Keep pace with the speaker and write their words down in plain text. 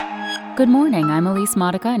Good morning, I'm Elise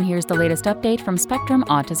Modica, and here's the latest update from Spectrum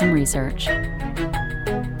Autism Research.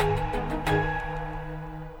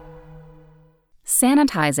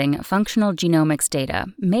 Sanitizing functional genomics data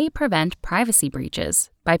may prevent privacy breaches,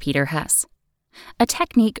 by Peter Hess. A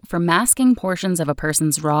technique for masking portions of a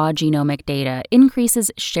person's raw genomic data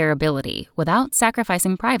increases shareability without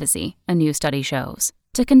sacrificing privacy, a new study shows.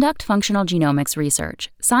 To conduct functional genomics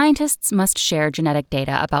research, scientists must share genetic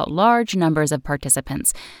data about large numbers of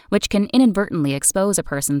participants, which can inadvertently expose a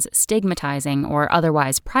person's stigmatizing or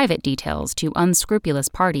otherwise private details to unscrupulous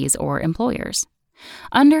parties or employers.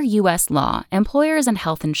 Under U.S. law, employers and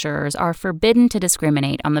health insurers are forbidden to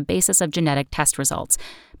discriminate on the basis of genetic test results,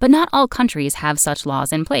 but not all countries have such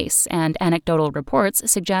laws in place, and anecdotal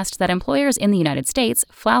reports suggest that employers in the United States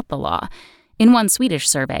flout the law. In one Swedish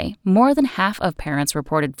survey, more than half of parents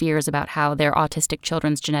reported fears about how their autistic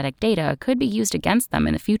children's genetic data could be used against them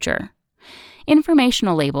in the future.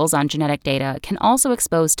 Informational labels on genetic data can also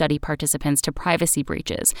expose study participants to privacy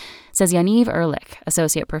breaches, says Yaniv Ehrlich,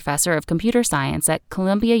 Associate Professor of Computer Science at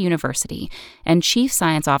Columbia University and Chief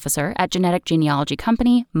Science Officer at genetic genealogy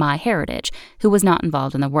company MyHeritage, who was not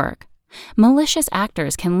involved in the work. Malicious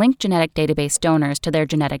actors can link genetic database donors to their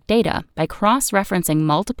genetic data by cross-referencing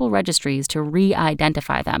multiple registries to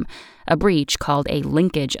re-identify them, a breach called a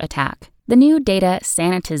linkage attack. The new data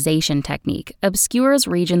sanitization technique obscures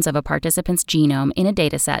regions of a participant's genome in a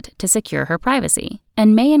dataset to secure her privacy,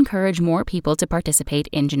 and may encourage more people to participate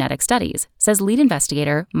in genetic studies, says lead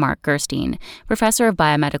investigator Mark Gerstein, professor of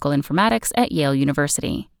biomedical informatics at Yale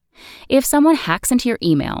University. If someone hacks into your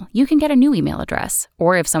email, you can get a new email address.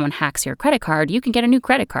 Or if someone hacks your credit card, you can get a new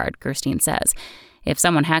credit card, Gerstein says. If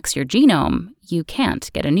someone hacks your genome, you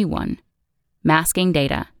can't get a new one. Masking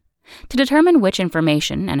data. To determine which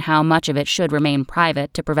information and how much of it should remain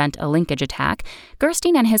private to prevent a linkage attack,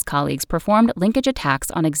 Gerstein and his colleagues performed linkage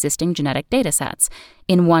attacks on existing genetic datasets.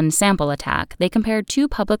 In one sample attack, they compared two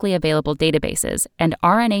publicly available databases and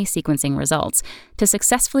RNA sequencing results to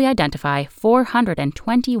successfully identify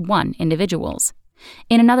 421 individuals.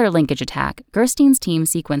 In another linkage attack, Gerstein's team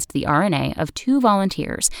sequenced the RNA of two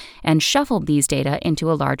volunteers and shuffled these data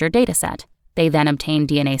into a larger dataset. They then obtained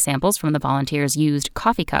DNA samples from the volunteers' used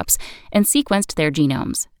coffee cups and sequenced their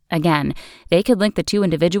genomes. Again, they could link the two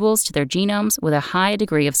individuals to their genomes with a high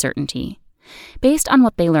degree of certainty. Based on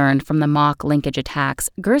what they learned from the mock linkage attacks,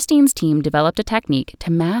 Gerstein's team developed a technique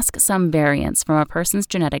to mask some variants from a person's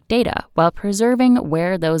genetic data while preserving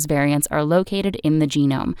where those variants are located in the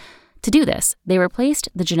genome. To do this, they replaced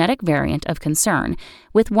the genetic variant of concern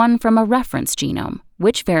with one from a reference genome.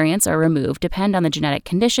 Which variants are removed depend on the genetic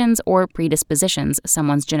conditions or predispositions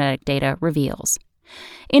someone's genetic data reveals.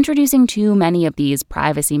 Introducing too many of these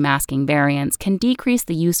privacy-masking variants can decrease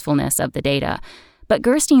the usefulness of the data, but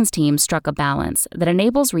Gerstein's team struck a balance that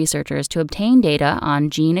enables researchers to obtain data on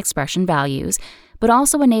gene expression values, but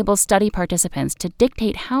also enables study participants to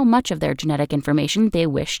dictate how much of their genetic information they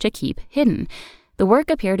wish to keep hidden. The work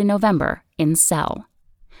appeared in November in Cell.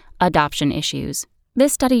 Adoption issues.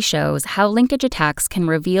 This study shows how linkage attacks can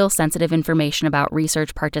reveal sensitive information about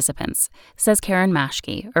research participants, says Karen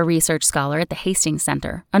Maschke, a research scholar at the Hastings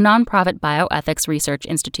Center, a nonprofit bioethics research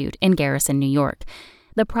institute in Garrison, New York.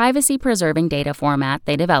 The privacy-preserving data format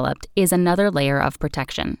they developed is another layer of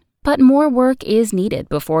protection. But more work is needed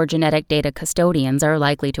before genetic data custodians are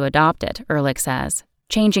likely to adopt it, Ehrlich says.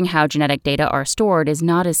 Changing how genetic data are stored is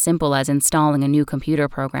not as simple as installing a new computer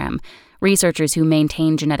program. Researchers who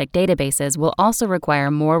maintain genetic databases will also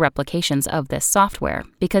require more replications of this software,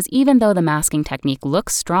 because even though the masking technique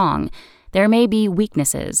looks strong, there may be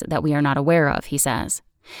weaknesses that we are not aware of, he says.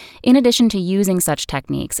 In addition to using such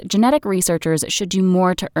techniques, genetic researchers should do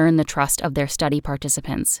more to earn the trust of their study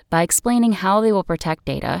participants by explaining how they will protect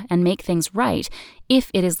data and make things right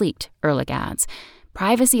if it is leaked, Ehrlich adds.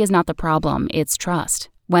 Privacy is not the problem, it's trust.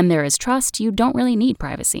 When there is trust, you don't really need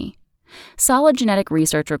privacy. Solid genetic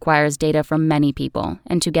research requires data from many people,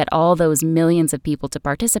 and to get all those millions of people to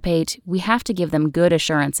participate, we have to give them good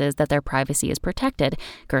assurances that their privacy is protected,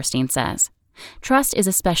 Gerstein says. Trust is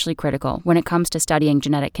especially critical when it comes to studying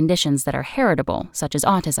genetic conditions that are heritable, such as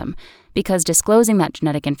autism, because disclosing that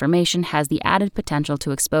genetic information has the added potential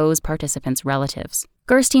to expose participants' relatives.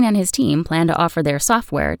 Gerstein and his team plan to offer their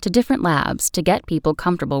software to different labs to get people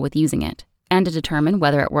comfortable with using it, and to determine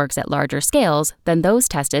whether it works at larger scales than those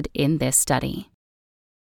tested in this study.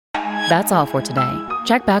 That's all for today.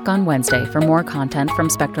 Check back on Wednesday for more content from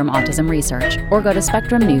Spectrum Autism Research, or go to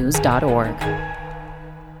spectrumnews.org.